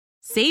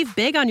Save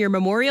big on your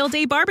Memorial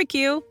Day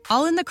barbecue,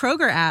 all in the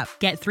Kroger app.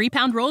 Get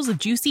 3-pound rolls of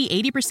juicy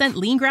 80%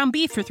 lean ground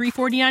beef for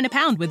 $3.49 a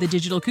pound with a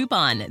digital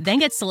coupon. Then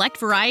get select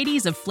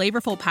varieties of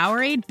flavorful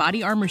Powerade,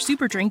 Body Armor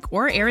Super Drink,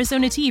 or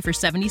Arizona tea for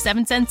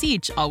 77 cents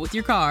each, all with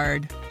your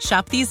card.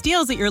 Shop these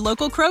deals at your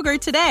local Kroger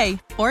today,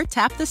 or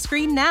tap the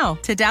screen now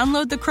to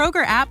download the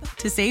Kroger app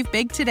to save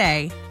big today.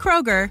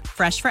 Kroger,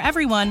 fresh for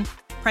everyone.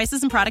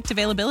 Prices and product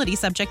availability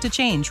subject to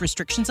change.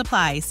 Restrictions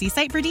apply. See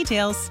site for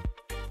details.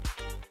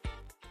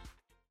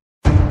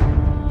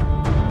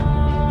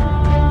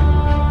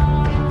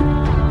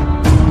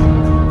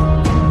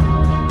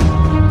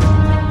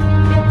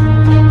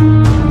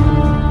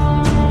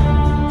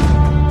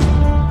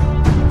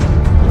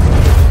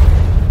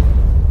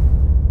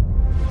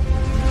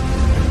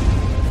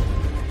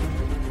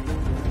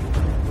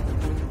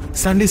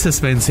 Sunday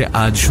সাসপেন্সে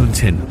আজ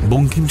শুনছেন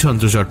বঙ্কিম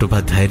চন্দ্র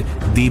চট্টোপাধ্যায়ের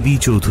দেবী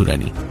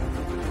চৌধুরানী।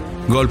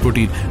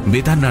 গল্পটির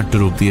বেতার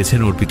নাট্যরূপ দিয়েছেন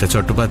অর্পিতা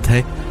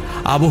চট্টোপাধ্যায়,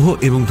 আবহ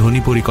এবং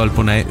ধ্বনি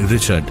পরিকল্পনায়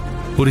রিচার্ড,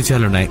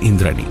 পরিচালনায়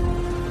ইন্দ্রাণী।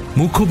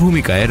 মুখ্য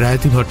ভূমিকায়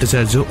রায়তী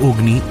ভট্টাচার্য,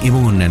 অগ্নি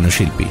এবং অন্যান্য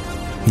শিল্পী।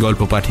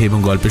 গল্প পাঠে এবং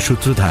গল্পের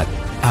সূত্রধার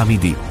আমি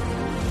দীপ।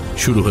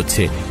 শুরু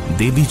হচ্ছে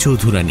দেবী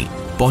চৌধুরানী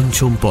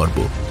পঞ্চম পর্ব।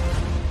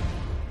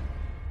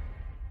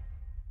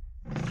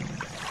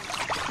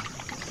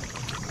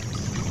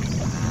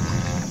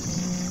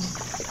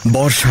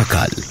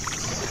 বর্ষাকাল,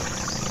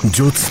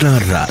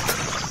 জ্যোৎস্নার রাত।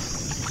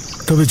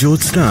 তবে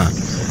জ্যোৎস্না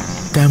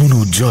তেমন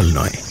উজ্জ্বল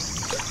নয়,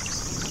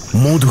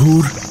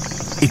 মধুর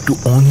একটু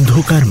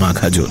অন্ধকার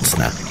মাখা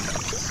জ্যোৎস্না,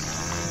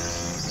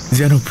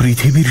 যেন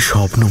পৃথিবীর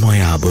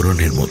স্বপ্নময়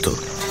আবরণের মতো।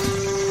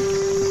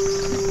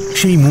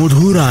 সেই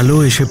মধুর আলো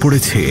এসে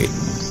পড়েছে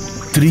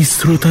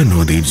ত্রিস্রোতা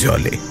নদীর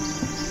জলে।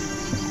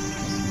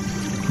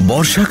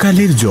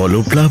 বর্ষাকালের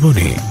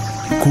জলপ্লাবনে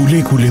কুলে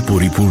কুলে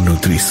পরিপূর্ণ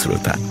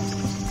ত্রিস্রোতা।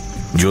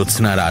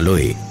 জ্যোৎস্নার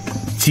আলোয়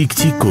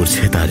চিকচিক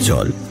করছে তার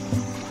জল।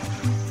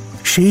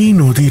 সেই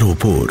নদীর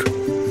ওপর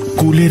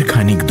কুলের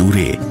খানিক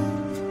দূরে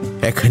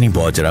একখানি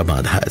বজরা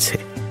বাঁধা আছে।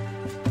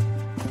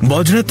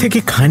 বজরা থেকে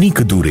খানিক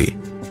দূরে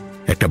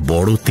একটা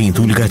বড়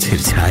তেঁতুল গাছের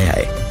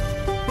ছায়ায়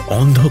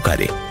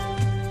অন্ধকারে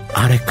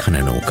আর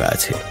একখানা নৌকা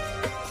আছে।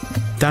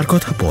 তার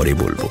কথা পরে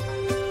বলবো,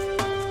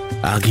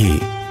 আগে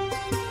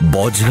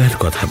বজরার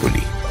কথা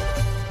বলি।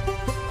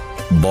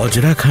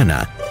 বজরাখানা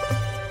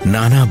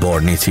নানা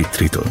বর্ণে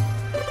চিত্রিত,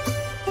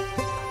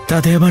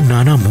 তাতে আবার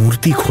নানা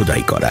মূর্তি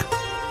খোদাই করা।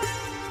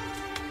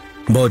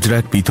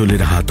 বজরার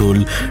পিতলের হাতল,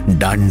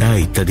 ডান্ডা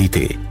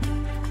ইত্যাদিতে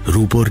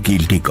রূপোর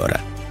গিল্টি করা।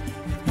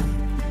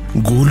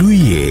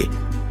 গলুইয়ে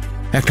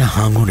একটা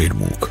হাঙরের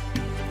মুখ,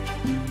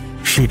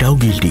 সেটাও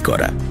গিল্টি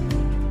করা।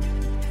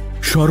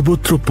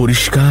 সর্বত্র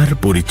পরিষ্কার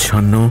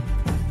পরিচ্ছন্ন,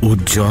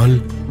 উজ্জ্বল,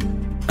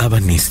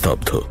 আবার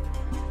নিস্তব্ধ।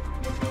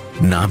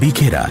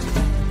 নাবিকেরা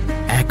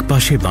এক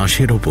পাশে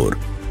বাঁশের ওপর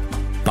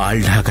পাল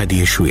ঢাকা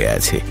দিয়ে শুয়ে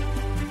আছে।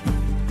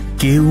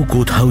 কেউ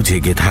কোথাও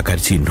জেগে থাকার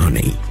চিহ্ন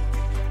নেই।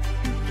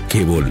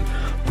 কেবল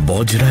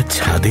বজরার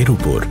ছাদের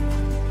উপর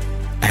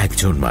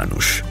একজন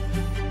মানুষ।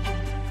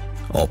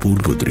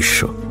 অপূর্ব দৃশ্য।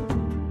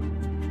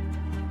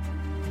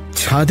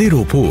 ছাদের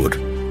ওপর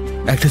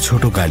একটা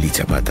ছোট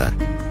গালিচা পাতা।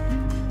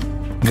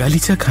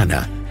 গালিচাখানা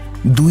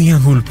 2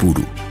 আঙুল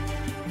পুরু,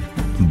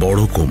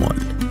 বড় কোমল,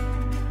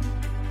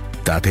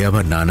 তাতে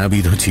আবার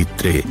নানাবিধ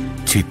চিত্রে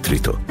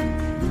চিত্রিত।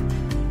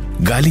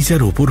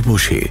 গালিচার ওপর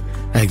বসে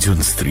একজন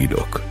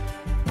স্ত্রীলোক।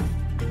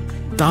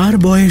 তার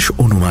বয়স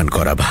অনুমান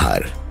করা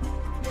ভার।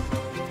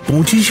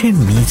 25-এর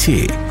নিচে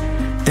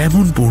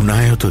তেমন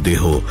পূর্ণায়ত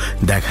দেহ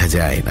দেখা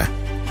যায় না,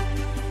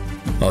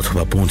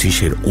 অথবা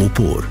 25-এর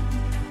ওপর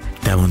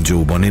তেমন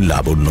যৌবনের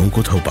লাবণ্যও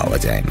কোথাও পাওয়া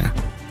যায় না।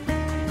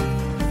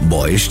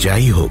 বয়স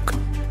যাই হোক,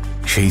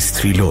 সেই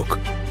স্ত্রীলোক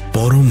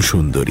পরম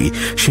সুন্দরী,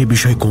 সে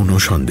বিষয়ে কোনো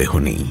সন্দেহ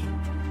নেই।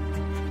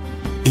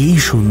 এই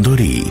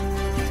সুন্দরী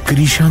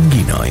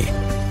কৃশাঙ্গী নয়,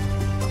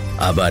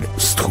 আবার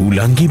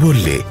স্থূলাঙ্গী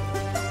বললে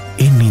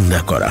এর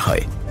নিন্দা করা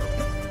হয়।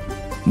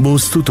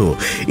 বস্তুত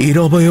এর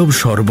অবয়ব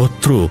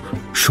সর্বত্র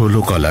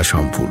 16 কলা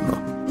সম্পূর্ণ।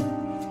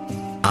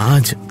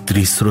 আজ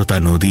ত্রিস্রোতা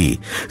নদী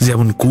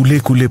যেমন কুলে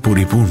কুলে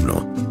পরিপূর্ণ,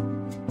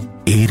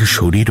 এর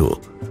শরীরও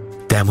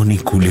তেমনি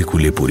কুলে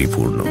কুলে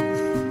পরিপূর্ণ।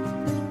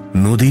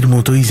 নদীর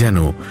মতোই যেন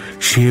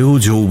সেও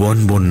যৌবন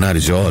বন্যার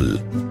জল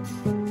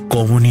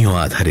কমনীয়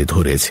আধারে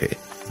ধরেছে,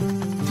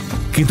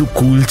 কিন্তু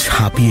কুল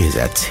ছাপিয়ে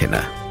যাচ্ছে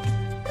না।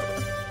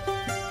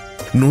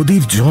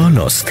 নদীর জল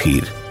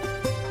অস্থির,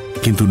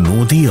 কিন্তু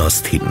নদী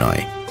অস্থির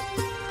নয়,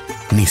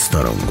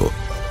 নিস্তরঙ্গ।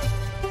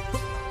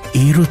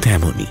 এরও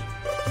তেমনি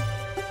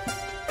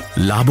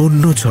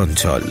লাবণ্য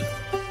চঞ্চল,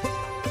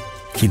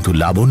 কিন্তু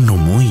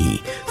লাবণ্যময়ী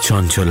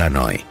চঞ্চলা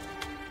নয়,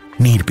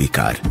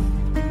 নির্বিকার।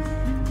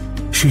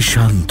 সে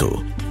শান্ত,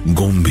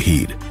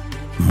 গম্ভীর,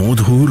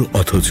 মধুর,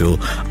 অথচ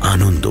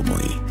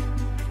আনন্দময়ী।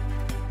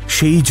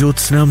 সেই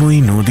জ্যোৎস্নাময়ী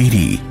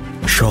নদীরই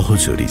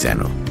সহচরী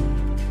যেন,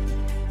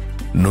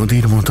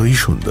 নদীর মতোই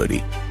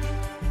সুন্দরী।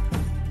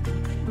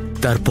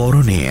 তার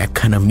পরনে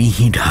একখানা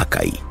মিহি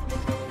ঢাকাই,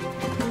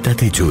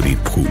 তাতে জরির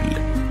ফুল।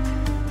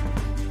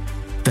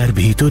 তার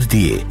ভিতর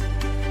দিয়ে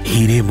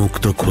হিরে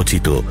মুক্ত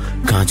খচিত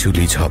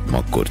কাঁচুলি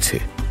ঝকমক করছে।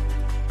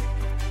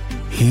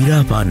 হীরা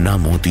পান্না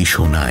মতি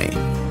সোনায়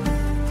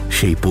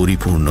সেই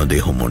পরিপূর্ণ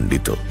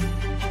দেহমণ্ডিত।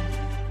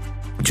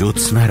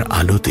 জ্যোৎস্নার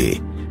আলোতে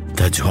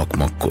তা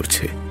ঝকমক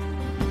করছে।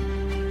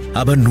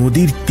 আবার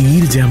নদীর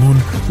তীর যেমন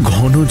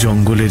ঘন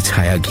জঙ্গলের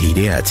ছায়া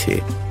ঘিরে আছে,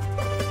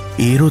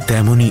 এরও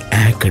তেমনি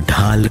এক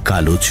ঢাল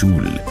কালো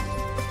চুল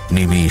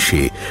নেমে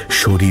এসে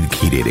শরীর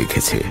ঘিরে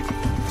রেখেছে।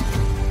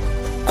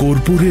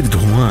 কর্পূরের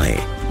ধোঁয়ায়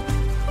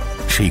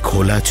সেই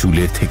খোলা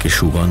চুলের থেকে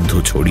সুগন্ধ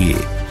ছড়িয়ে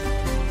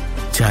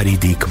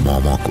চারিদিক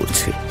মম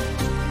করছে।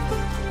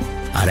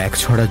 আর এক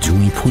ছড়া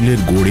জুঁই ফুলের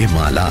গোড়ে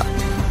মালা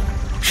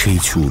সেই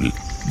চুল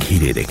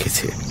ঘিরে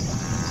রেখেছে।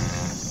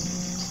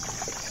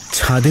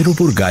 ছাদের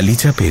উপর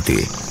গালিচা পেতে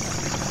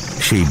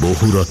সেই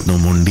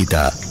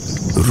বহুরত্নমণ্ডিতা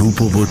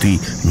রূপবতী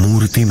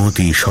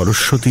মূর্তিমতী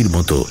সরস্বতীর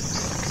মতো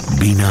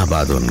বীণা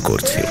বাদন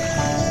করছে।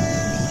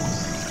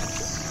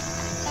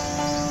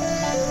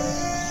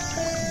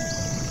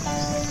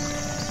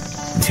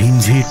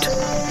 ঝিনঝিট,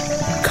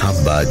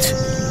 খামবাজ,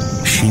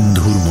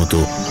 সিন্ধুর মতো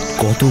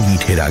কত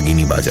মিঠে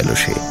রাগিনী বাজালো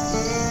সে।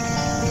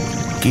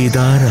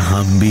 কেদার,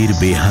 হাম্বির,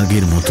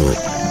 বেহাগের মতো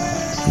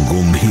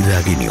গম্ভীর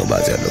রাগিনীও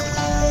বাজালো।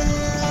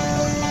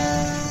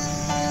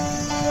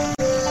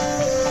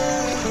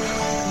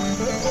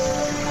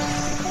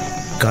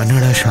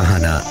 কানাড়া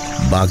সাহানা,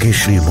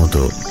 বাঘেশ্রীর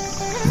মতো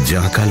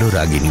জাঁকালো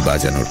রাগিনী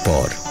বাজানোর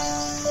পর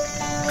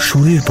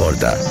সুরের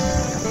পর্দা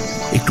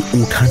একটু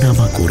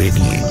ওঠানামা করে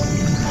নিয়ে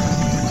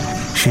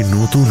সে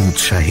নতুন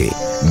উৎসাহে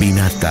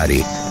বীণার তারে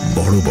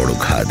বড় বড়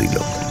ঘা দিল।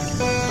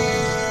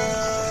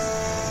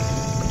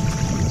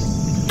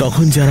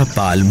 তখন যারা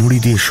পালমুড়ি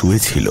দিয়ে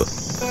শুয়েছিল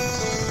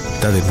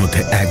তাদের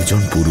মধ্যে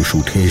একজন পুরুষ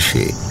উঠে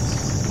এসে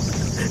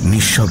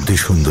নিঃশব্দে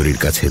সুন্দরীর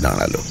কাছে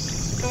দাঁড়াল।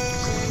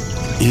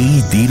 এই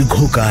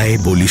দীর্ঘকায়,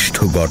 বলিষ্ঠ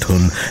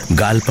গঠন,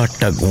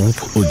 গালপাট্টা গোঁফ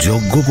ও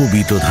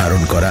যজ্ঞোপবীত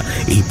ধারণ করা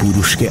এই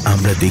পুরুষকে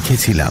আমরা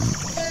দেখেছিলাম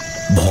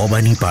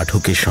ভবানী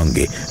পাঠকের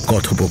সঙ্গে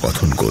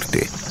কথোপকথন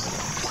করতে।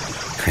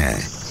 হ্যাঁ,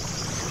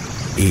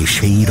 এ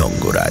সেই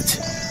রঙ্গরাজ।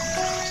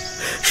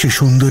 সে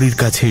সুন্দরীর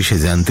কাছে এসে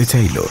জানতে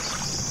চাইল,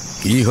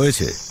 কি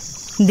হয়েছে?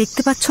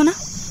 দেখতে পাচ্ছ না?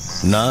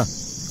 না,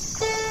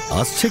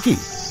 আসছে কি?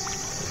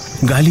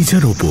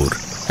 গালিচার ওপর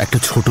একটা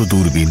ছোট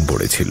দূরবীন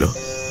পড়েছিল।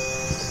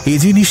 এই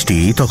জিনিসটি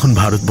তখন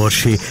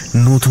ভারতবর্ষে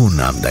নতুন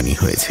আমদানি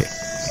হয়েছে।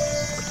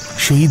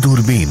 সেই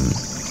দূরবীন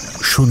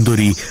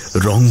সুন্দরী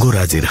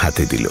রঙ্গরাজের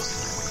হাতে দিল।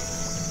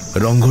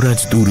 রঙ্গরাজ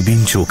দূরবীন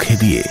চোখে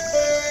দিয়ে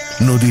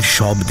নদীর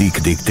সব দিক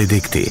দেখতে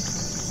দেখতে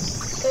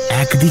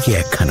একদিকে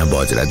একখানা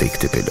বজরা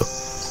দেখতে পেল।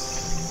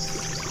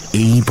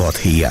 এই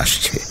পথেই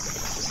আসছে।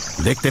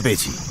 দেখতে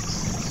পেয়েছি,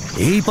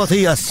 এই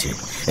পথেই আসছে।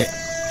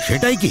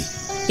 সেটাই কি?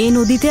 এ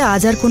নদীতে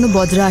আজ আর কোনো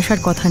বজরা আসার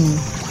কথা নেই,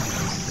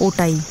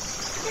 ওটাই।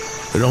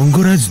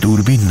 রঙ্গরাজ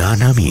দূরবীন না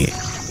নামিয়ে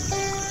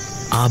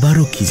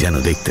আবারও কি যেন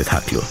দেখতে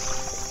থাকল।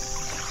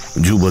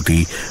 যুবতী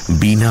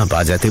বীণা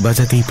বাজাতে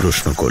বাজাতেই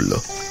প্রশ্ন করল,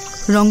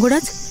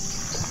 রঙ্গরাজ,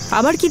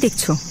 আবার কি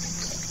দেখছো?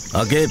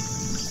 আগে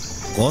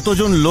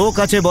কতজন লোক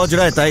আছে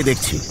বজরায় তাই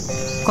দেখছি।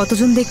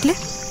 কতজন দেখলে?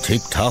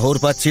 ঠিক ঠাহর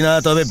পাচ্ছি না,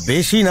 তবে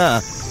বেশি না।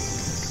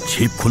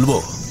 ছিপ খুলবো?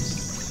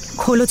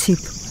 খোলো ছিপ,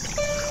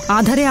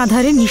 আধারে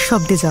আধারে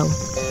নিঃশব্দে যাও।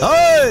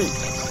 এই,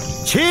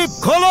 ছিপ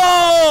খোলো!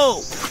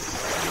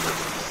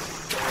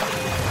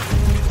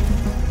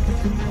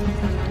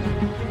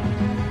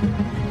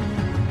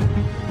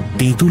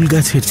 তেঁতুল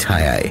গাছের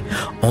ছায়ায়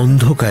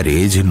অন্ধকারে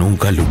যে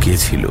নৌকা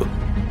লুকিয়েছিল,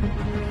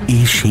 এ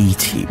সেই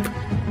ছিপ।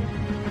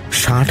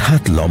 60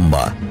 হাত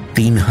লম্বা,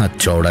 3 হাত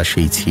চওড়া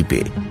সেই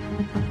ছিপে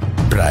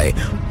প্রায়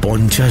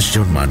 50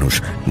 জন মানুষ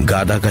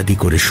গাদাগাদি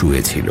করে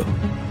শুয়েছিল।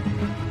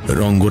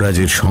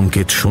 রঙ্গরাজের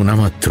সংকেত শোনা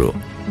মাত্র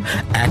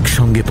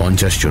একসঙ্গে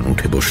 50 জন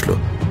উঠে বসল।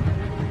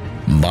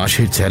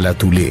 বাঁশের চেলা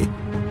তুলে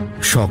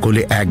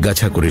সকলে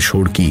একগাছা করে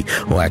সড়কি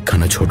ও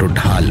একখানা ছোট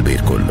ঢাল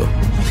বের করল।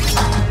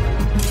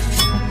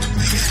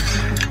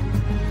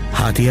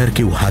 হাতিয়ার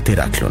কেউ হাতে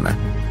রাখল না,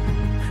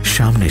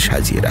 সামনে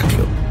সাজিয়ে রাখল।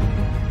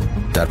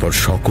 তারপর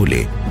সকলে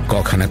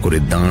কখানা করে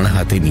দাঁড়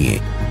হাতে নিয়ে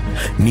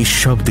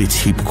নিঃশব্দে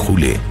ছিপ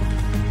খুলে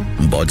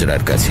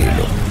বজরার কাছে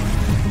এলো।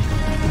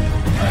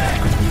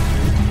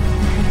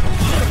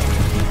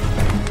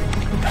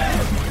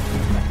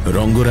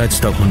 রঙ্গরাজ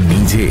তখন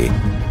নিজে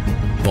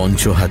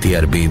পঞ্চ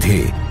হাতিয়ার বেঁধে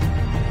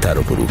তার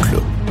উপর উঠল।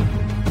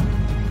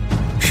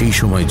 সেই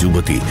সময়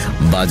যুবতী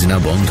বাজনা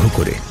বন্ধ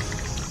করে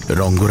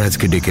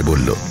রঙ্গরাজকে ডেকে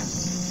বলল,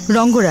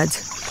 রঙ্গরাজ,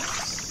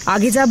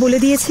 আগে যা বলে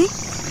দিয়েছি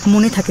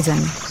মনে থাকে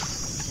জানি?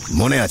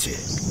 মনে আছে।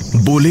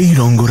 বলেই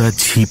রঙ্গরাজ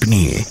ছিপ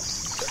নিয়ে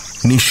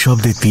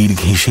নিঃশব্দে তীর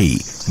ঘেঁষেই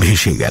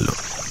ভেসে গেল।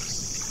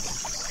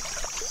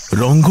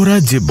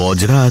 রঙ্গরাজ যে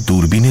বজরা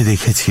দূরবীনে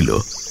দেখেছিল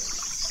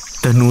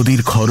তা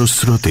নদীর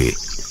খরস্রোতে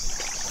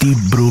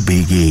তীব্র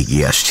বেগে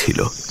এগিয়ে আসছিল।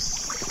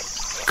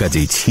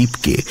 কাজেই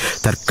ছিপকে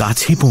তার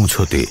কাছে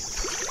পৌঁছতে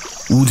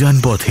উজান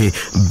পথে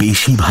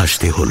বেশি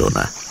ভাসতে হল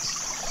না।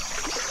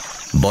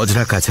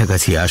 বজরা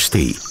কাছাকাছি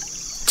আসতেই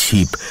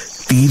ছিপ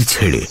তীর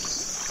ছেড়ে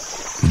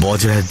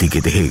বজরার দিকে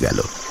ধেয়ে গেল।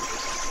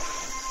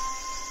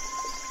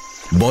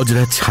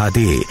 বজরার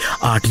ছাদে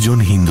 8 জন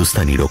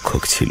হিন্দুস্তানি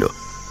রক্ষক ছিল।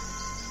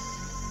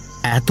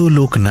 এত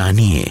লোক না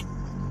নিয়ে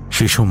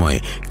সে সময়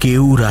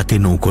কেউ রাতে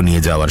নৌকো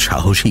নিয়ে যাওয়ার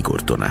সাহসই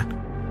করত না।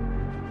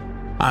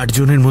 8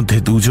 জনের মধ্যে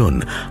 2 জন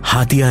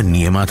হাতিয়ার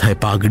নিয়ে মাথায়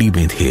পাগড়ি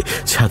বেঁধে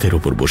ছাদের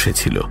ওপর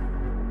বসেছিল,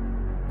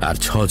 আর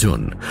 6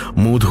 জন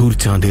মধুর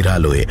চাঁদের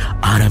আলোয়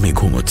আরামে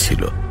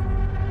ঘুমোচ্ছিল।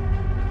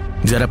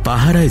 যারা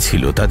পাহারায়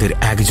ছিল তাদের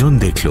একজন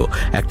দেখল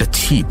একটা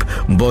ছিপ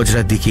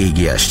বজরার দিকে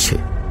এগিয়ে আসছে।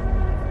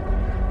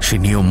 সে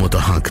নিয়ম মতো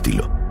হাঁক দিল,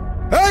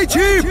 এই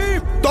ছিপ,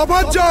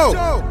 তফাৎ যাও।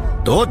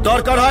 তোর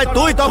দরকার হয়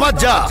তুই তফাৎ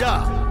যা।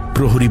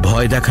 প্রহরী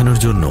ভয় দেখানোর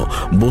জন্য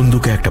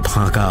বন্দুকে একটা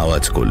ফাঁকা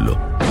আওয়াজ করল।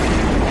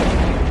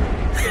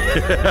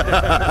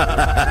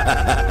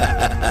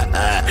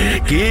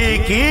 কি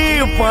কি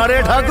পারে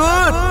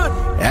ঠাকুর,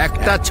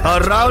 একটা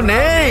ছড়রাও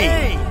নেই,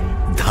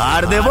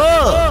 ধার দেব?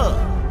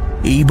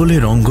 এই বলে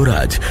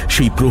রঙ্গরাজ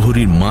সেই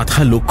প্রহরীর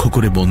মাথা লক্ষ্য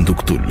করে বন্দুক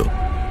তুলল।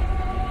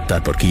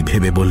 তারপর কি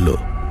ভেবে বলল,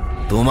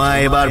 তোমায়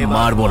এবার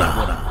মারবো না,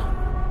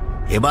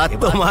 এবার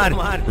তোমার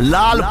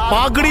লাল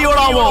পাগড়ি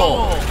ওড়াবো।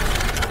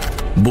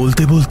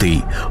 বলতে বলতেই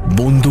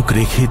বন্দুক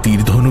রেখে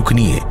তীর ধনুক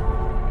নিয়ে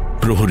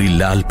প্রহরীর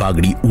লাল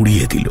পাগড়ি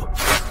উড়িয়ে দিল।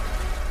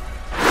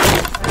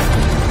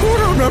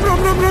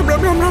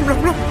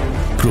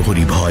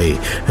 প্রহরী ভয়ে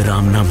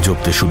রাম নাম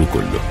জপতে শুরু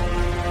করল।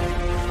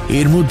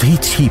 এর মধ্যেই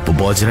ছিপ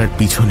বজরার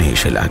পিছনে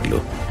এসে লাগলো।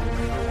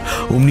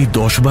 অমনি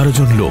 10-12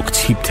 জন লোক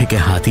ছিপ থেকে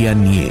হাতিয়ার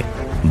নিয়ে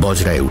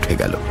বজরায় উঠে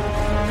গেল।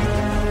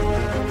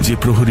 যে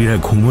প্রহরীরা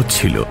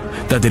ঘুমোচ্ছিল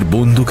তাদের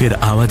বন্দুকের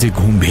আওয়াজে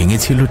ঘুম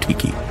ভেঙেছিল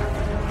ঠিকই,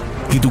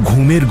 কিন্তু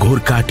ঘুমের ঘোর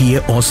কাটিয়ে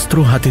অস্ত্র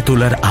হাতে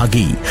তোলার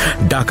আগেই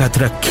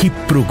ডাকাতরা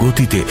ক্ষিপ্র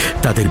গতিতে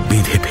তাদের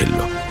বেঁধে ফেলল।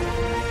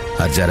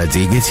 আর যারা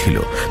জেগেছিল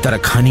তারা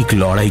খানিক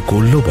লড়াই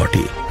করল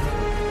বটে,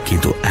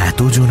 কিন্তু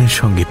এতজনের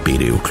সঙ্গে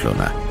পেরে উঠল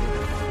না।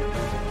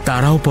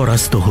 তারাও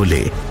পরাস্ত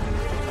হলে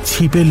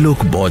ছিপের লোক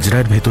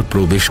বজরার ভেতর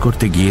প্রবেশ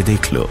করতে গিয়ে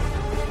দেখল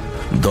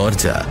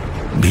দরজা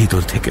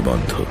ভিতর থেকে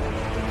বন্ধ।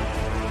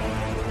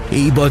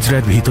 এই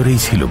বজরার ভিতরেই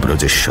ছিল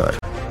ব্রজেশ্বর।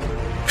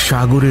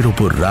 সাগরের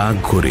ওপর রাগ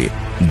করে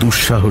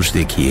দুঃসাহস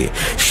দেখিয়ে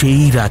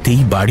সেই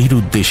রাতেই বাড়ির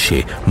উদ্দেশ্যে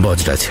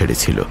বজরা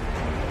ছেড়েছিল,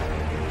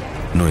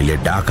 নইলে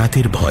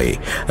ডাকাতের ভয়ে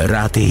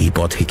রাতে এই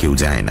পথে কেউ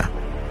যায় না।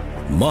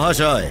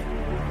 মহাশয়,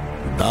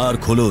 দ্বার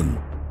খুলুন।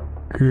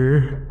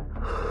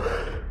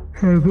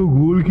 এত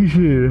গোল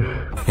কিসের?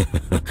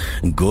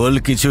 গোল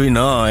কিছুই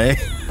নয়,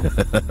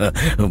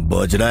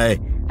 বজরায়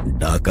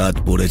ডাকাত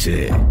পড়েছে।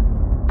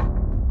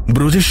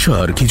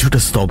 ব্রজেশ্বর কিছুটা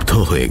স্তব্ধ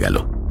হয়ে গেল।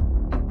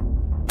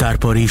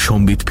 তারপরেই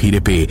সম্বিত ফিরে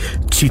পেয়ে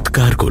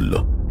চিৎকার করল,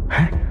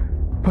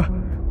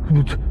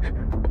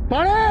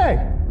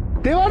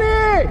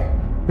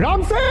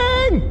 রাম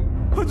সিং!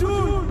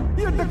 হুজুর,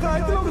 ये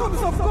डकैत लोग हम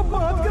सबको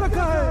बांध के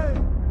रखा है।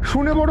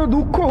 শুনে বড়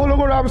দুঃখ হলো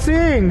গো রাম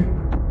সিং।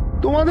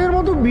 তোমাদের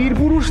মতো বীর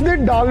পুরুষদের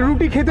ডাল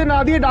রুটি খেতে না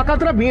দিয়ে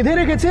ডাকাতরা বেঁধে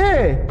রেখেছে।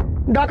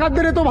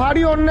 ডাকাতদের তো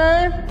ভারী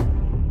অন্যায়।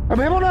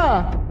 ভেবো না,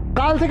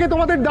 কাল থেকে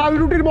তোমাদের ডাল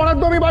রুটির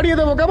বরাদ্দ আমি বাড়িয়ে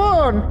দেবো,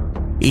 কেমন?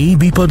 এই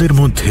বিপদের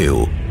মধ্যেও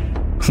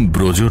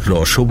ব্রজর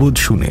রসবোধ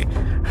শুনে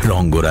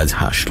রঙ্গরাজ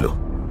হাসল,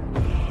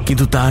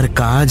 কিন্তু তার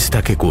কাজ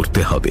তাকে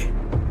করতে হবে।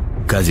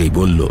 কাজেই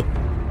বলল,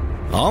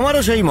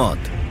 আমারও সেই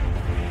মত।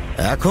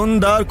 এখন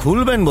দ্বার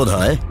খুলবেন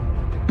বোধহয়।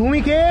 তুমি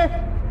কে?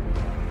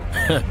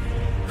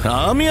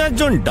 আমি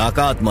একজন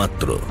ডাকাত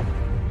মাত্র।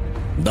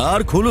 দ্বার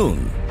খুলুন,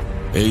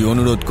 এই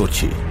অনুরোধ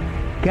করছি।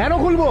 কেন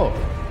খুলবো?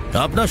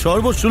 আপনার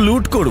সর্বস্ব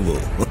লুট করব।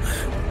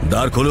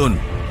 দ্বার খুলুন,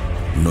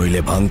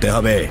 নইলে ভাঙতে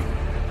হবে।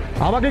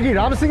 আমাকে কি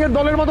রাম সিং এর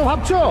দলের মতো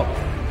ভাবছো?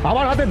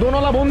 আমার হাতে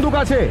দোনলা বন্দুক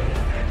আছে।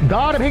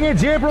 দ্বার ভেঙে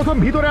যে প্রথম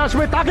ভিতরে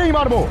আসবে তাকেই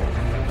মারবো।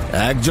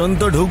 একজন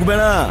তো ঢুকবে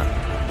না,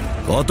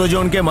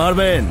 কতজনকে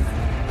মারবেন?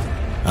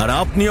 আর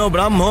আপনিও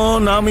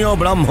ব্রাহ্মণ, আমিও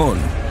ব্রাহ্মণ।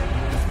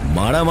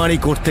 মারামারি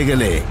করতে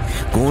গেলে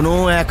কোনো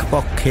এক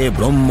পক্ষে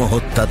ব্রহ্ম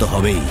হত্যা তো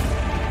হবেই।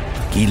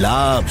 কি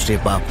লাভ সে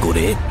পাপ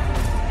করে?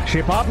 সে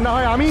পাপ না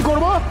হয় আমিই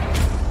করব।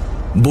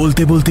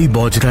 বলতে বলতেই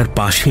বজরার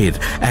পাশের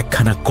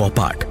একখানা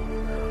কপাট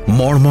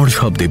মড়মড়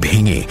শব্দে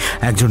ভেঙে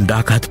একজন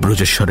ডাকাত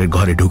ব্রজেশ্বরের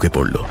ঘরে ঢুকে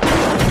পড়ল।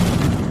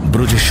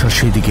 ব্রজেশ্বর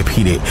সেদিকে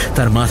ফিরে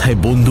তার মাথায়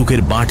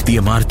বন্দুকের বাঁট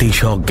দিয়ে মারতেই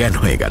সে অজ্ঞান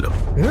হয়ে গেল।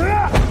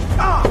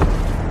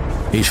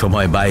 এই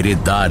সময় বাইরের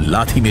দ্বার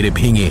লাথি মেরে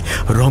ভেঙে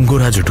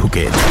রঙ্গরাজ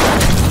ঢুকে।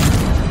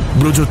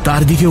 ব্রজ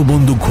তার দিকেও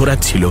বন্দুক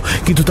ঘোরাচ্ছিল,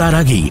 কিন্তু তার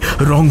আগেই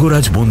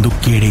রঙ্গরাজ বন্দুক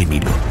কেড়ে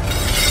নিল।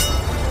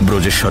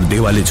 ব্রজেশ্বর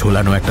দেওয়ালে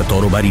ঝোলানো একটা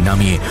তরবারি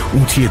নামিয়ে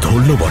উঁচিয়ে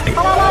ধরল বটে,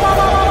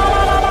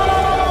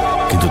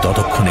 কিন্তু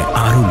ততক্ষণে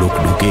আরো লোক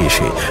ঢুকে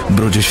এসে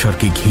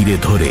ব্রজেশ্বরকে ঘিরে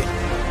ধরে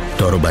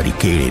তরবারি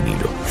কেড়ে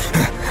নিল।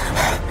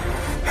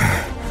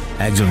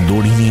 একজন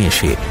দড়ি নিয়ে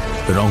এসে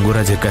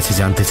রঙ্গরাজের কাছে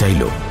জানতে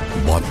চাইল,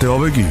 বাঁধতে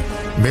হবে কি?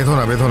 বেঁধো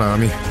না,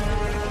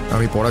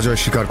 আমি পরাজয়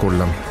স্বীকার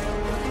করলাম।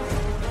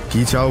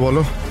 কি চাও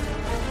বলো,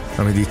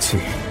 আমি দিচ্ছি।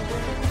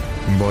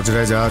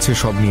 বজরায় যা আছে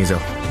সব নিয়ে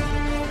যাও,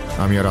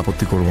 আমি আর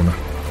আপত্তি করব না।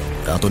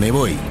 তা তো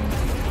নেবই,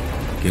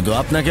 কিন্তু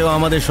আপনাকেও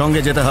আমাদের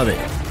সঙ্গে যেতে হবে।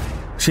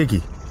 সে কি,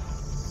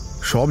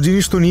 সব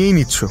জিনিস তো নিয়েই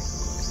নিচ্ছ,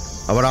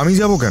 আবার আমি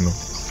যাব কেন?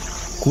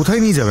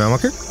 কোথায় নিয়ে যাবে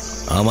আমাকে?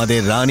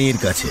 আমাদের রানীর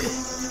কাছে।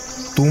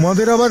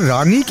 তোমাদের আবার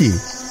রানী কি?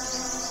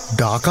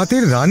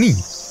 ডাকাতের রানী?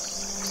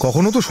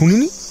 কখনো তো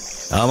শুনিনি।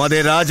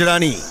 আমাদের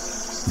রাজরানী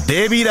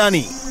দেবী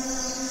রানী,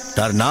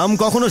 তার নাম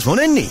কখনো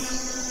শোনেননি?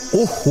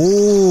 ওহো,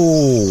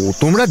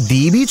 তোমরা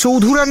দেবী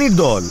চৌধুরানীর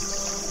দল।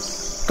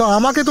 তা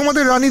আমাকে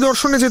তোমাদের রানী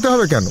দর্শনে যেতে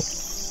হবে কেন?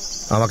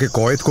 আমাকে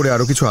কয়েদ করে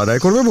আরো কিছু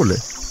আদায় করবে বলে?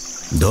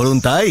 ধরুন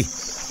তাই,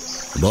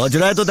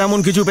 বজরায় তো তেমন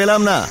কিছু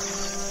পেলাম না,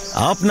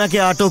 আপনাকে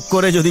আটক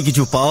করে যদি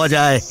কিছু পাওয়া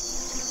যায়।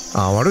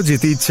 আমারও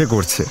যেতে ইচ্ছে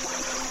করছে।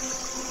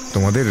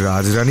 তোমাদের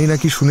রাজরানী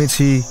নাকি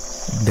শুনেছি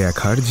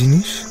দেখার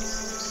জিনিস।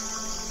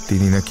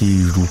 তিনি নাকি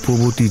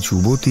রূপবতী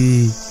যুবতী।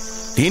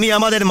 তিনি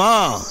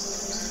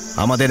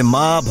আমাদের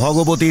মা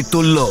ভগবতীর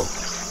তুল্য।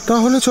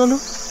 তাহলে চলো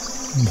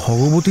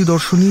ভগবতী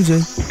দর্শনই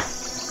যাই।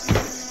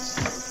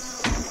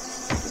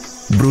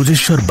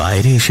 ব্রজেশ্বর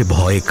বাইরে এসে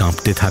ভয়ে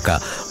কাঁপতে থাকা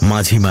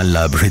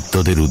মাঝিমাল্লা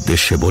ভৃত্যদের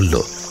উদ্দেশ্যে বলল,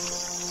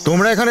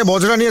 তোমরা এখানে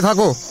বজরা নিয়ে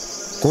থাকো,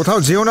 কোথাও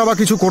যেও না বা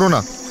কিছু করো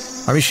না,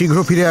 আমি শীঘ্র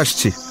ফিরে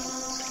আসছি।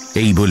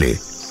 এই বলে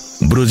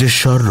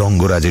ব্রজেশ্বর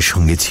রঙ্গরাজের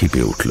সঙ্গে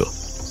ছিপে উঠল।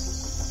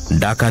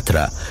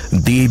 ডাকাতরা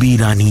দেবী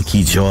রানী কি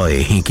জয়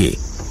হেঁকে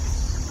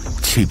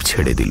ছিপ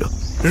ছেড়ে দিল।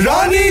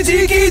 রানী জি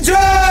কি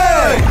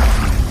জয়!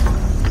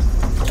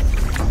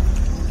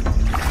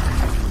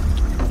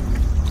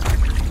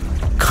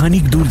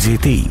 খানিক দূর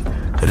যেতেই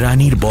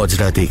রানীর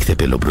বজরা দেখতে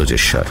পেল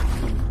ব্রজেশ্বর।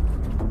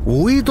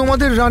 ওই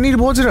তোমাদের রানীর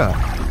বজরা?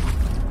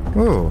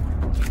 ও,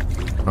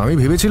 আমি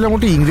ভেবেছিলাম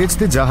ওটি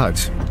ইংরেজদের জাহাজ,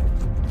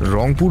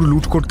 রংপুর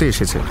লুট করতে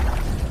এসেছে।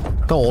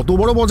 তা অত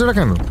বড় বজরা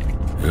কেন?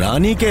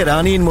 রানীকে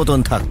রানীর মতন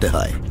থাকতে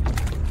হয়।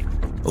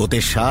 ওতে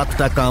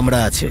 7টা কামরা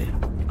আছে।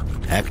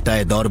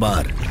 একটায়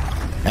দরবার,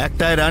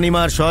 একটায়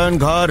রানীমার শয়ন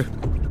ঘর,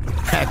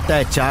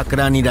 একটায়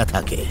চাকরানীরা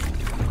থাকে,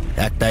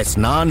 একটায়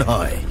স্নান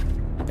হয়,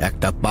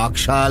 একটা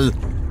পাকশাল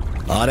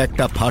আর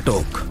একটা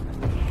ফাটক।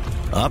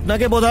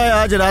 আপনাকে বোধহয়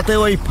আজ রাতে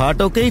ওই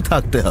ফাটকেই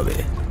থাকতে হবে।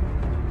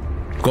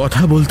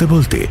 কথা বলতে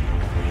বলতে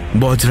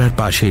বজরার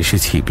পাশে এসে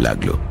ছিপ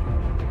লাগলো।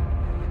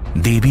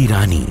 দেবী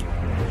রানী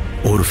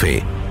ওরফে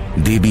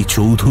দেবী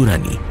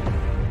চৌধুরানী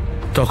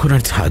তখন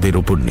আর ছাদের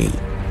ওপর নেই।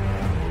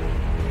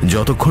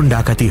 যতক্ষণ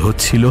ডাকাতি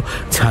হচ্ছিল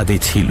ছাদে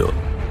ছিল,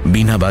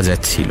 বিনা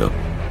বাজাচ্ছিল,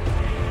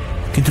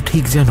 কিন্তু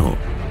ঠিক যেন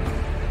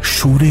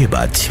সুরে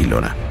বাজছিল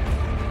না।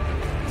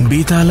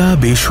 বেতালা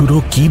বেসুরো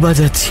কি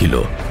বাজাচ্ছিল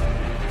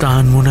তা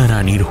আনমনা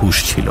রানীর হুঁশ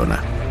ছিল না।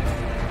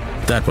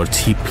 তারপর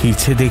ছিপ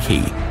ফিরছে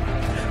দেখেই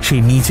সে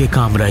নিচে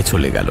কামরায়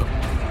চলে গেল।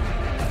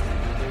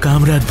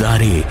 কামরার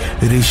দ্বারে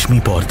রেশমি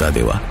পর্দা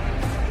দেওয়া।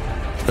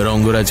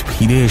 রঙ্গরাজ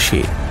ফিরে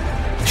এসে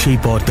সেই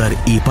পর্দার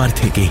এপার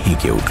থেকে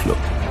হেঁকে উঠল।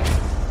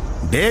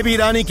 দেবী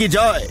রানী কি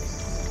জয়!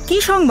 কি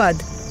সংবাদ?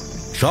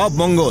 সব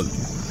মঙ্গল।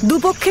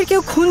 দুপক্ষের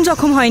কেউ খুন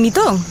জখম হয়নি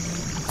তো?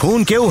 খুন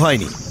কেউ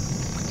হয়নি।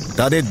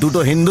 তাদের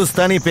 2টো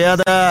হিন্দুস্তানি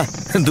পেয়াদা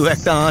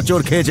 2-1টা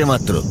আঁচড় খেয়েছে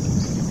মাত্র।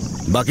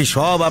 বাকি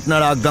সব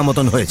আপনার আজ্ঞা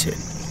মতন হয়েছে।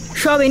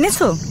 সব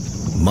এনেছো?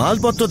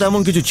 মালপত্র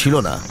তেমন কিছু ছিল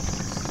না,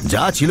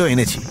 যা ছিল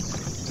এনেছি।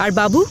 আর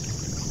বাবু?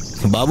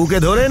 বাবুকে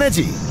ধরে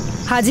এনেছি।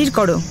 হাজির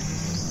করো।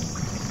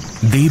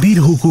 দেবীর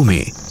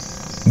হুকুমে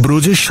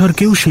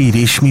ব্রজেশ্বরকেও সেই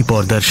রেশমি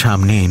পর্দার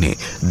সামনে এনে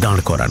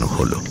দাঁড় করানো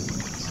হলো।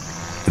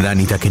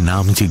 রানী তাকে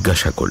নাম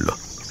জিজ্ঞাসা করল,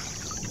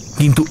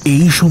 কিন্তু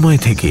এই সময়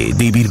থেকে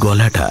দেবীর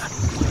গলাটা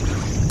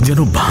যেন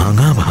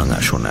ভাঙা ভাঙা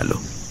শোনালো।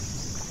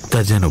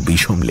 তার যেন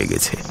বিষম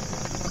লেগেছে।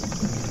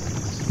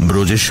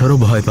 ব্রজেশ্বরও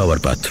ভয় পাওয়ার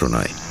পাত্র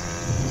নয়।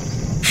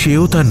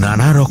 সেও তার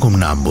নানা রকম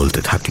নাম বলতে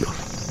থাকলো।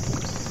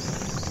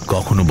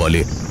 কখনো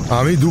বলে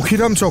আমি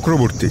দুঃখীরাম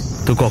চক্রবর্তী,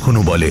 তো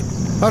কখনো বলে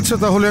আচ্ছা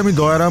তাহলে আমি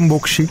দয়ারাম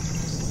বক্সি।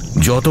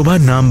 যতবার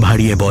নাম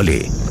ভারিয়ে বলে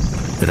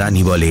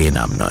রানী বলে এ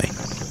নাম নয়।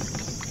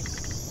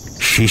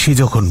 শেষে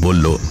যখন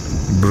বলল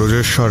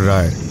ব্রজেশ্বর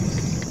রায়,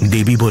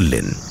 দেবী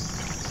বললেন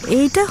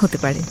এইটা হতে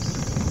পারে।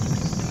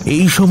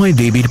 এই সময়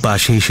দেবীর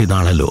পাশে এসে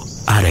দাঁড়ালো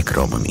আর এক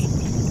রমণী।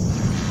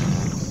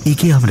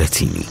 একে আমরা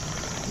চিনি।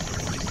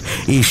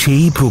 এ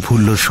সেই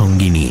প্রফুল্ল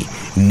সঙ্গিনী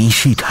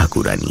নিশি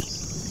ঠাকুরানী।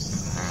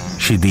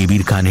 সে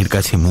দেবীর কানের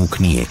কাছে মুখ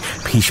নিয়ে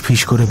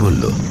ফিসফিস করে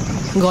বলল,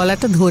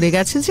 গলাটা ধরে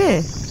গেছে যে।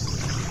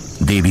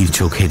 দেবীর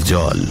চোখের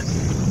জল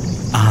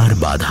আর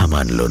বাধা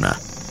মানল না,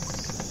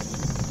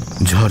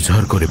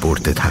 ঝরঝর করে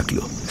পড়তে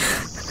থাকলো।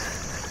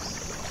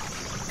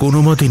 কোনো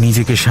মতে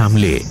নিজেকে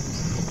সামলে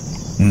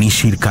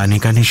নিশির কানে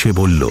কানে সে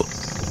বলল,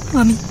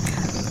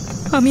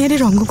 আমি আরে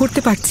রঙ্গ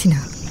করতে পারছি না,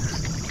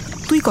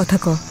 তুই কথা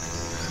ক,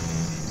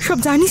 সব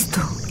জানিস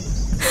তো।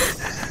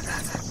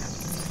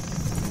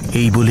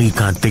 এই বলেই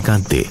কাঁদতে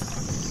কাঁদতে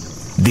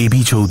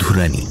দেবী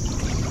চৌধুরানী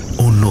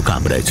অন্য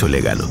কামরায় চলে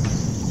গেল।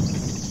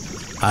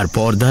 আর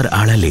পর্দার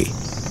আড়ালে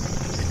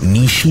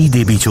নিশি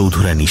দেবী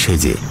চৌধুরানী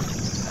সেজে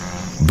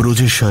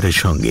ব্রজেশ্বরের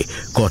সঙ্গে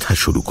কথা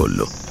শুরু করল।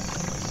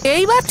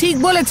 এইবার ঠিক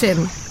বলেছেন,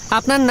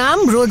 আপনার নাম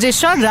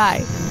ব্রজেশ্বর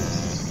রায়।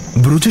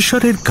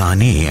 ব্রজেশ্বরের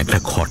কানে একটা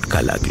খটকা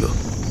লাগলো।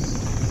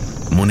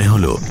 মনে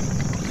হলো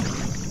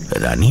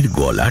রানীর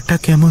গলাটা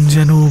কেমন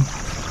যেন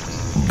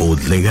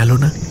বদলে গেল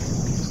না।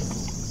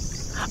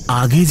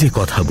 আগে যে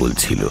কথা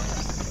বলছিল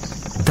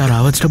তার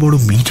আওয়াজটা বড়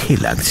মিঠে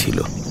লাগছিল,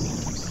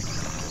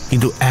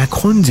 কিন্তু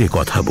এখন যে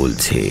কথা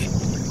বলছে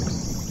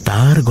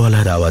তার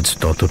গলার আওয়াজ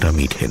ততটা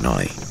মিঠে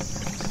নয়,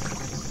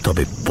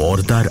 তবে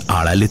পর্দার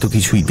আড়ালে তো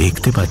কিছুই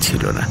দেখতে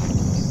পাচ্ছিল না।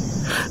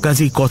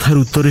 কাজেই কথার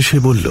উত্তরে সে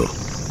বলল,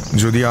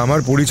 যদি আমার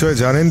পরিচয়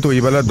জানেন তো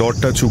এই বেলা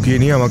দরটা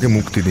চুকিয়ে নিয়ে আমাকে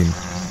মুক্তি দিন,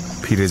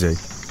 ফিরে যাই।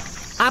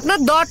 আপনার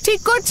দর ঠিক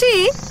করছি,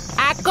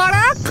 এক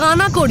কড়া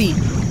কানা করি।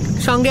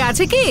 সঙ্গে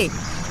আছে কি?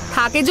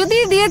 থাকে যদি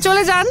দিয়ে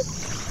চলে যান।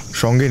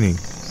 সঙ্গে নেই,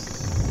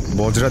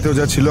 বজরাতেও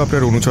যা ছিল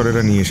আপনার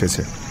অনুচরেরা নিয়ে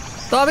এসেছে।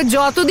 তবে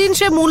যতদিন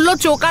সে মূল্য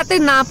চোকাতে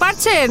না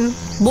পারছেন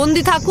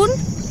বন্দি থাকুন।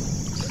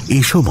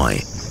 এই সময়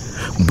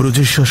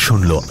ব্রজেশ্বর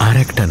শুনল আর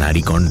একটা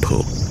নারী কণ্ঠ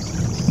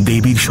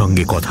দেবীর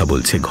সঙ্গে কথা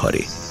বলছে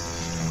ঘরে।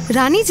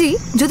 রানীজি,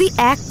 যদি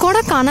এক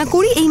কড়া কানা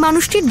করি এই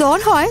মানুষটির দর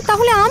হয়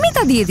তাহলে আমি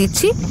তা দিয়ে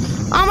দিচ্ছি।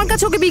 আমার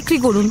কাছে ওকে বিক্রি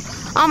করুন।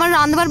 আমার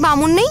রাঁধবার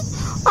বামুন নেই,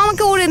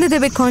 আমাকে ও রেঁধে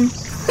দেবে ক্ষণ।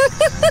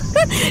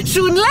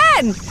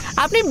 শুনলেন,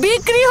 আপনি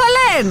বিক্রি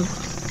হলেন।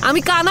 আমি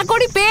কানা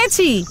করি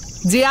পেয়েছি,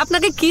 যে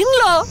আপনাকে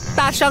কিনলো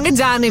তার সঙ্গে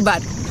যান,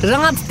 এবার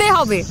রাঁধতে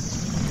হবে।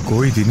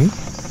 কই তিনি?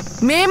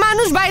 মেয়ে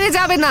মানুষ বাইরে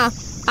যাবে না,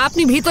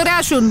 আপনি ভিতরে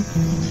আসুন।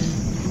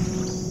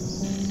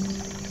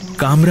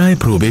 কামরায়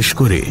প্রবেশ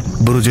করে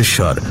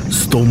ব্রজেশ্বর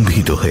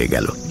স্তম্ভিত হয়ে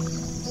গেল।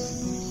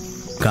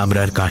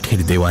 কামরার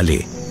কাঠের দেওয়ালে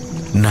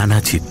নানা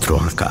চিত্র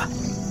আঁকা।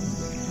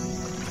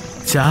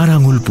 4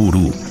 আঙুল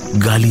পুরু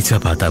গালিচা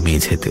পাতা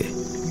মেঝেতে,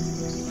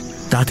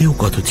 তাতেও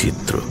কত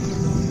চিত্র।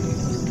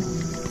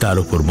 তার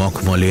উপর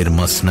মখমলের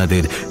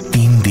মসনাদের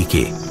 3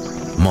 দিকে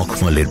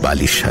মখমলের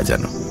বালিশ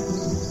সাজানো,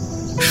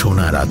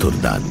 সোনার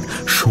আতরদান,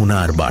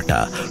 সোনার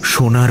বাটা,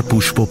 সোনার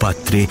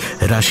পুষ্পপাত্রে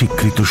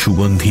রাশিকৃত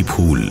সুগন্ধি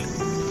ফুল,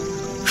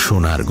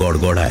 সোনার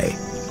গড়গড়ায়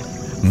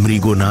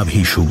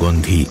মৃগনাভি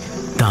সুগন্ধি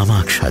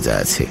তামাক সাজা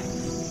আছে।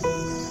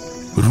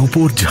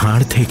 রূপোর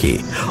ঝাড় থেকে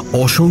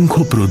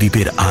অসংখ্য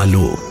প্রদীপের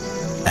আলো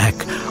এক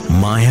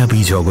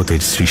মায়াবী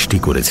জগতের সৃষ্টি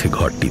করেছে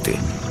ঘরটিতে।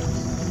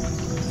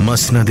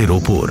 মসনাদের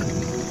ওপর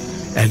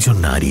একজন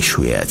নারী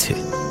শুয়ে আছে,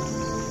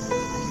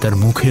 তার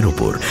মুখের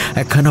ওপর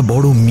একখানা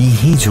বড়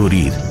মিহি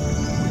জরির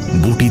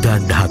বুটিদার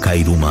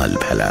ঢাকাই রুমাল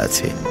ফেলা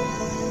আছে।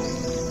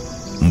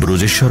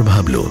 ব্রজেশ্বর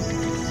ভাবল,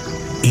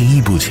 এই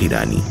বুঝি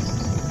রানী।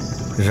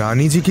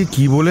 রানীজিকে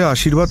কি বলে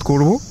আশীর্বাদ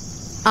করব?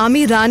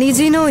 আমি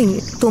রানীজি নই,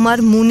 তোমার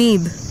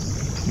মুনিব।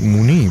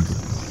 মুনিব?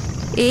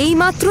 এই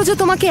মাত্র যে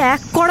তোমাকে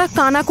এক কড়া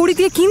কানা করি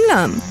দিয়ে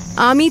কিনলাম,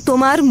 আমি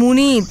তোমার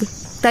মুনিব।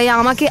 তাই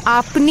আমাকে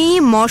আপনি,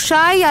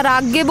 মশাই আর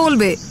আজ্ঞে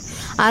বলবে,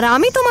 আর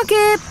আমি তোমাকে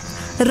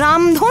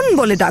রামধন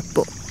বলে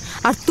ডাকবো,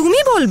 আর তুমি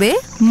বলবে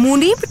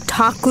মুনিব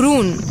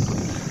ঠাকরুন।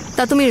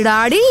 তা তুমি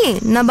রাড়ি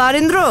না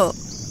বারেন্দ্র?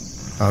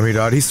 আমি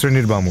রাড়ি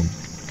শ্রেণীর বামুন।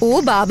 ও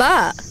বাবা,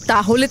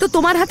 তাহলে তো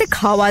তোমার হাতে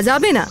খাওয়া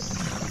যাবে না।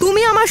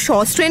 তুমি আমার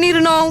সশ্রেণীর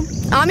নও,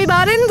 আমি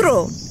বারেন্দ্র।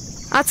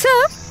 আচ্ছা,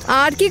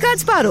 আর কি কাজ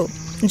পারো?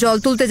 জল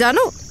তুলতে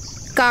জানো?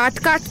 কাঠ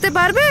কাটতে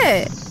পারবে?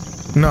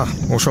 না,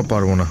 ওসব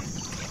পারবো না।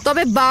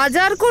 তবে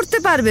বাজার করতে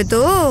পারবে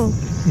তো?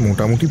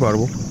 মোটামুটি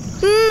পারবো।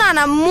 না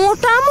না,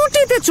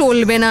 মোটামুটিতে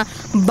চলবে না।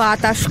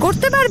 বাতাস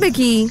করতে পারবে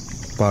কি?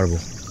 পারবো।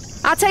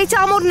 আচ্ছা, এই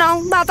চামর নাও,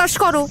 বাতাস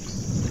করো।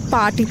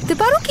 পা টিপতে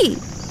পারো কি?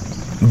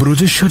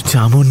 ব্রজেশ্বর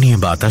চামর নিয়ে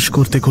বাতাস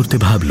করতে করতে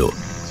ভাবল,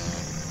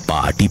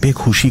 পা টিপে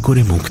খুশি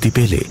করে মুক্তি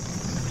পেলে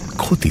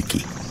ক্ষতি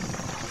কি?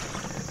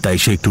 তাই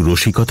সে একটু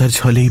রসিকতার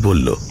ছলেই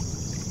বলল,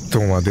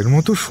 তোমাদের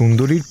মতো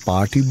সুন্দরীর পা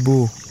টিপবো,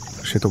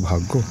 সে তো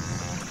ভাগ্য।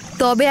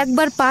 তবে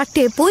একবার পা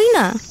টেপই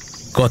না।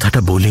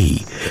 কথাটা বলেই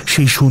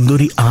সেই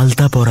সুন্দরী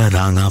আলতা পরা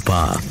রাঙা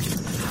পা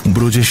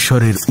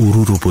ব্রজেশ্বরের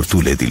উরুর উপর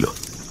তুলে দিল।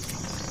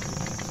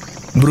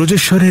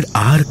 ব্রজেশ্বরের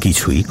আর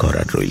কিছুই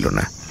করার রইল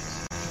না।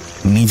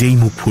 নিজেই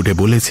মুখ ফুটে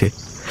বলেছে,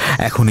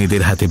 এখন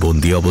এদের হাতে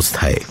বন্দি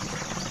অবস্থায়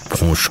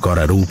ফোঁস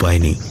করারও উপায়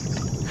নেই।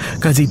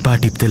 কাজেই পা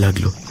টিপতে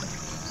লাগলো।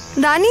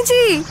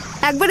 রানীজি,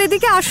 একবার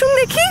এদিকে আসুন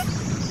দেখি।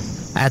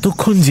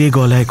 এতক্ষণ যে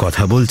গলায়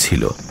কথা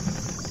বলছিল,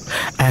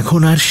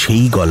 এখন আর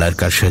সেই গলার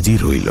কারসাজি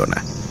রইল না।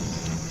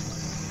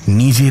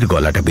 নিজের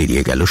গলাটা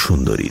বেরিয়ে গেল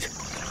সুন্দরীর,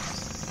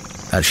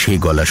 আর সেই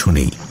গলা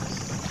শুনেই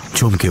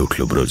চমকে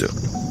উঠল ব্রজ।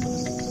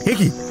 এ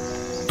কি,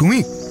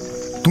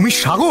 তুমি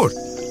সাগর?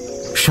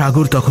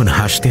 সাগর তখন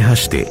হাসতে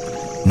হাসতে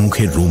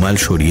মুখের রুমাল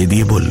সরিয়ে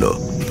দিয়ে বলল,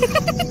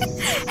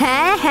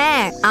 হ্যাঁ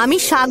হ্যাঁ, আমি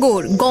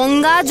সাগর।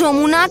 গঙ্গা,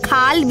 যমুনা,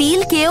 খাল,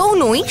 বিল কেউ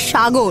নই,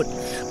 সাগর।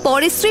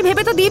 পরের স্ত্রী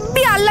ভেবে তো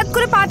দিব্যি আহ্লাদ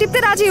করে পা টিপতে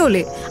রাজি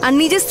হলে, আর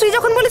নিজের স্ত্রী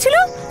যখন বলেছিল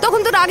তখন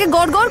তো রাগে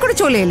গড় গড় করে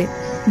চলে এলে।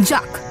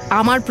 যাক,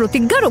 আমার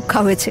প্রতিজ্ঞা রক্ষা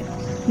হয়েছে।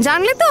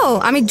 জানলে তো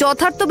আমি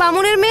যথার্থ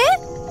বামুনের মেয়ে।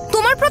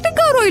 তোমার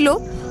প্রতিজ্ঞাও রইল।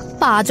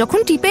 পা যখন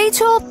টিপেইছ,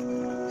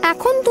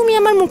 এখন তুমি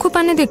আমার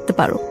মুখপানে দেখতে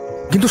পারো।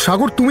 কিন্তু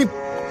সাগর,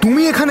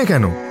 তুমি এখানে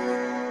কেন?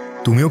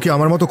 তুমিও কি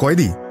আমার মতো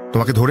কয়েদি?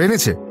 তোমাকে ধরে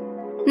এনেছে?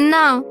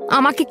 না,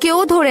 আমাকে কেউ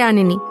ধরে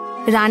আনেনি।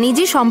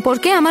 রানীজি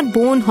সম্পর্কে আমার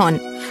বোন হন।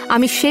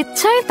 আমি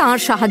স্বেচ্ছায় তাঁর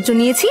সাহায্য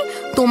নিয়েছি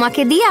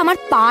তোমাকে দিয়ে আমার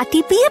পা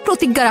টিপিয়ে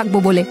প্রতিজ্ঞা রাখবো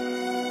বলে।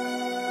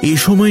 এ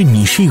সময়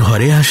নিশি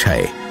ঘরে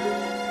আসায়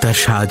তার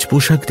সাজ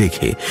পোশাক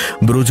দেখে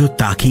ব্রজ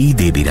তাকেই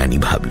দেবী রানী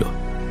ভাবল।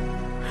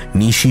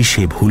 নিশি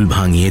সে ভুল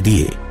ভাঙিয়ে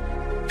দিয়ে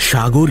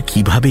সাগর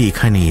কিভাবে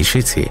এখানে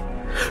এসেছে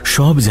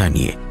সব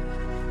জানিয়ে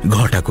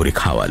ঘটা করে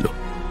খাওয়ালো।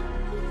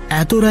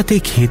 এত রাতে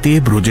খেতে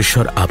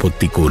ব্রজেশ্বর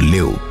আপত্তি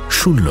করলেও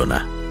শুনল না।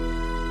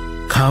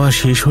 খাওয়া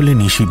শেষ হলে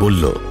নিশি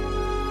বলল,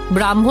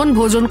 ব্রাহ্মণ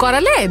ভোজন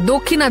করালে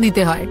দক্ষিণা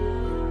দিতে হয়,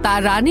 তার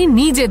রানী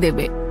নিজে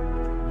দেবে।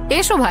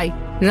 এসো ভাই,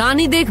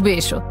 রানী দেখবে,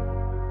 এসো।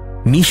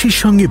 নিশির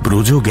সঙ্গে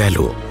ব্রজ গেল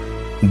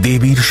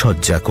দেবীর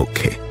শয্যা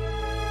কক্ষে।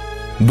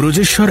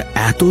 ব্রজেশ্বর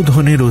এত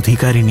ধনের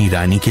অধিকারিণী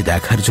রানীকে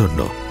দেখার জন্য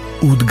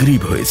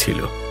উদ্গ্রীব হয়েছিল,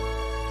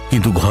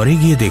 কিন্তু ঘরে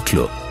গিয়ে দেখল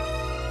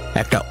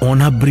একটা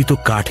অনাবৃত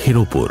কাঠের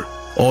ওপর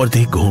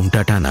অর্ধেক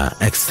ঘোমটা টানা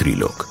এক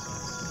স্ত্রীলোক।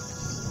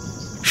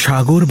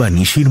 সাগর বা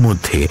নিশির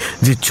মধ্যে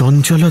যে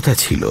চঞ্চলতা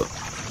ছিল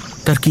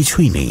তার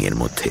কিছুই নেই এর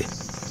মধ্যে।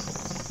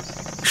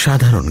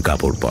 সাধারণ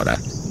কাপড় পরা,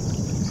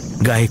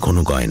 গায়ে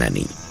কোনো গয়না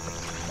নেই,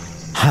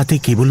 হাতে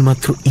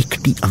কেবলমাত্র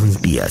একটি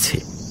আংটি আছে।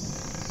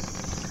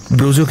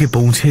 ব্রজকে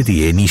পৌঁছে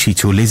দিয়ে নিশি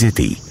চলে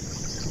যেতেই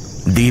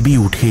দেবী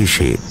উঠে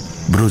এসে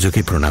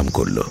ব্রজকে প্রণাম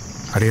করল।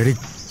 আরে আরে,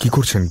 কি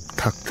করছেন?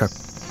 থাক থাক।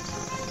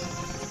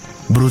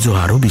 ব্রজ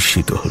আরো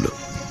বিস্মিত হল,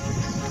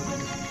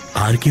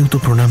 আর কেউ তো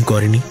প্রণাম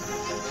করেনি।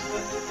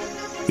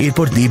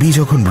 এরপর দেবী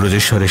যখন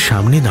ব্রজেশ্বরের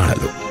সামনে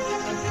দাঁড়ালো,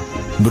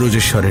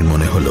 ব্রজেশ্বরের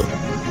মনে হল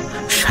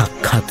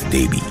সাক্ষাৎ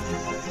দেবী।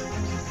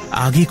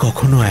 আগে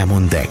কখনো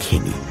এমন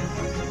দেখেনি।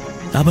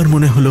 আবার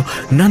মনে হলো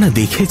না না,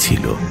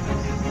 দেখেছিল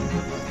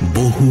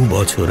বহু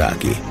বছর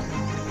আগে,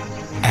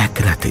 এক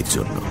রাতের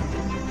জন্য।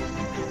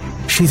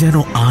 সে যেন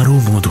আরো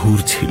মধুর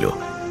ছিল,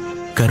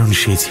 কারণ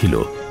সে ছিল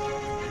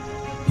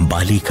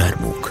বালিকার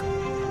মুখ।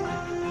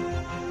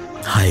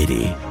 হায়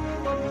রে,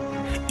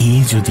 এ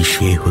যদি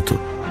সে হতো!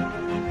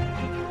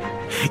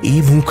 এই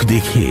মুখ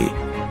দেখে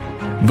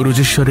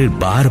ব্রজেশ্বরের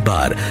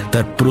বারবার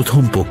তার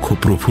প্রথম পক্ষ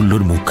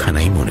প্রফুল্লর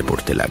মুখখানাই মনে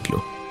পড়তে লাগলো।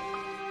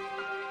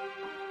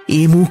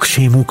 এ মুখ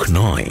সে মুখ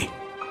নয়,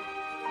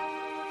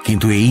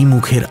 কিন্তু এই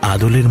মুখের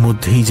আদলের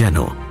মধ্যেই যেন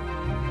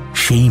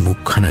সেই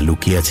মুখখানা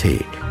লুকিয়েছে,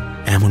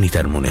 এমনই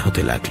তার মনে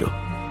হতে লাগলো।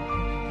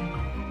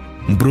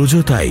 ব্রজ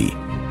তাই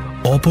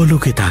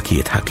অপলকে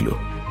তাকিয়ে থাকল,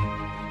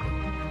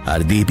 আর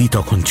দেবী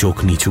তখন চোখ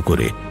নিচু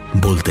করে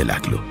বলতে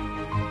লাগলো,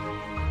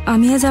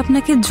 আমি আজ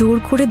আপনাকে জোর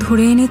করে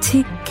ধরে এনেছি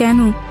কেন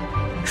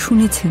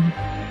শুনেছেন?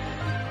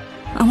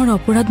 আমার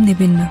অপরাধ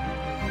নেবেন না।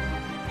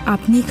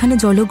 আপনি এখানে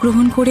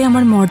জলগ্রহণ করে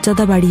আমার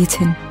মর্যাদা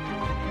বাড়িয়েছেন।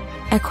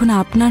 এখন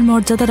আপনার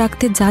মর্যাদা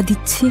রাখতে যা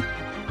দিচ্ছি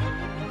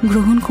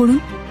গ্রহণ করুন।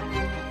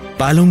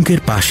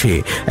 পালঙ্কের পাশে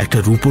একটা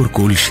রূপোর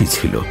কলসি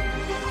ছিল,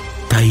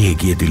 তাই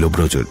এগিয়ে দিল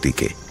ব্রজর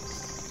দিকে।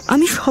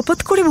 আমি শপথ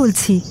করে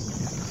বলছি,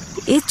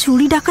 এ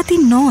চুরি ডাকাতি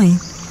নয়,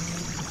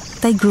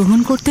 তাই গ্রহণ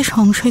করতে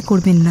সংশয়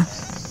করবেন না।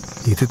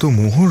 এতে তো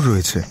মোহর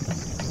রয়েছে।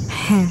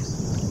 হ্যাঁ,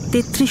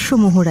 ৩৩০০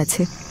 মোহর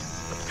আছে,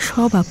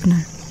 সব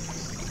আপনার।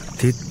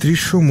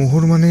 ৩৩০০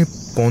 মোহর মানে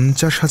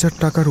 ৫০,০০০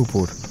 টাকার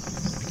উপর।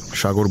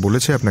 সাগর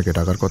বলেছে আপনাকে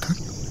টাকার কথা?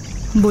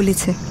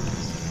 বলেছে।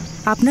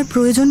 আপনার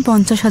প্রয়োজন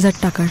 ৫০,০০০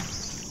 টাকার,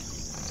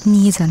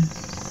 নিয়ে যান।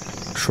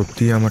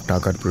 সত্যি আমার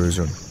টাকার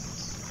প্রয়োজন,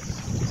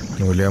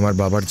 নইলে আমার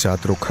বাবার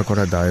জাত রক্ষা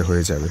করা দায়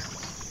হয়ে যাবে।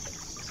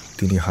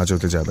 তিনি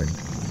হাজতে যাবেন।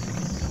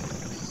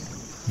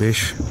 বেশ,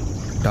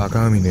 টাকা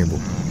আমি নেব,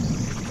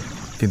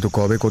 কিন্তু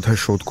কবে কোথায়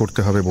শোধ করতে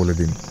হবে বলে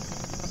দিন,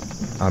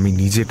 আমি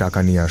নিজে টাকা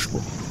নিয়ে আসব।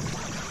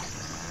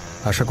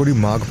 আশা করি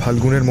মাঘ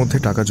ফাল্গুনের মধ্যে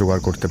টাকা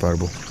জোগাড় করতে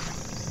পারবো।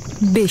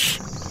 বেশ,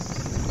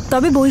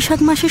 তবে বৈশাখ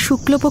মাসের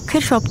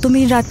শুক্লপক্ষের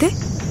সপ্তমীর রাতে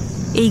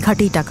এই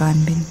ঘাটেই টাকা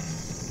আনবেন।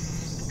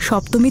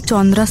 সপ্তমীর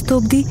চন্দ্রাস্ত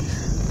অবধি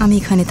আমি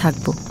এখানে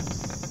থাকব,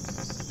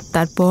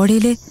 তারপর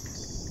এলে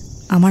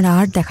আমার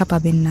আর দেখা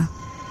পাবেন না।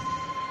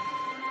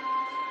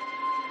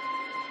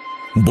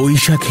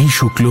 বৈশাখী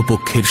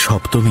শুক্লপক্ষের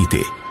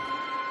সপ্তমীতে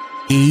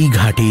এই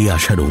ঘাটেই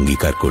আসার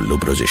অঙ্গীকার করল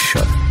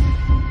ব্রজেশ্বর।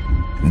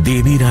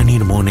 দেবী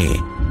রানীর মনে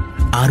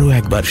আরো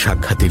একবার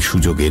সাক্ষাতের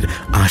সুযোগের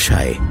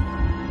আশায়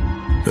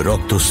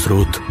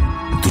রক্তস্রোত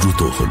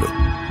দ্রুত হল।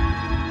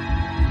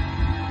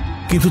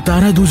 কিন্তু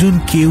তারা দুজন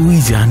কেউই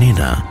জানে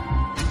না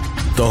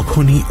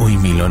তখনই ওই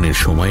মিলনের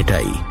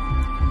সময়টাই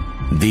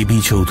দেবী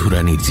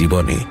চৌধুরানীর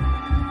জীবনে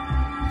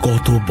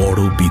কত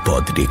বড়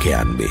বিপদ ডেকে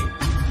আনবে।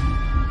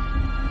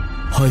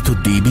 হয়তো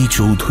দেবী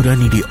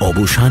চৌধুরানীরই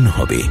অবসান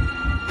হবে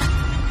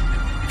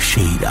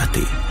সেই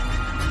রাতে।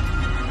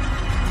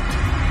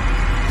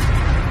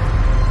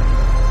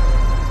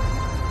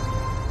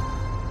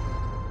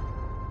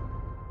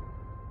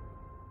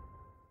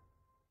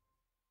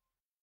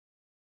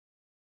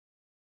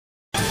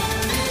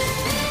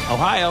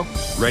 Ohio,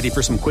 ready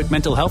for some quick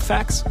mental health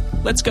facts?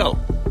 Let's go.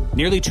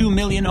 Nearly 2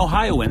 million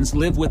Ohioans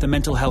live with a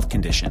mental health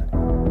condition.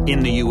 In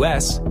the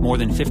U.S., more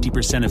than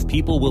 50% of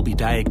people will be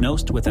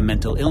diagnosed with a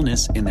mental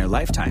illness in their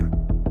lifetime.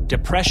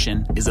 Depression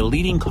is a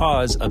leading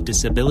cause of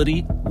disability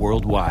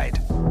worldwide.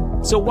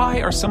 So why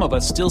are some of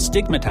us still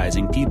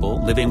stigmatizing people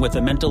living with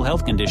a mental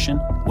health condition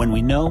when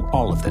we know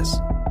all of this?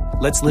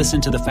 Let's listen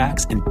to the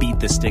facts and beat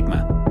the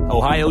stigma.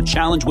 Ohio,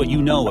 challenge what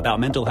you know about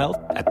mental health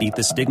at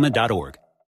beatthestigma.org.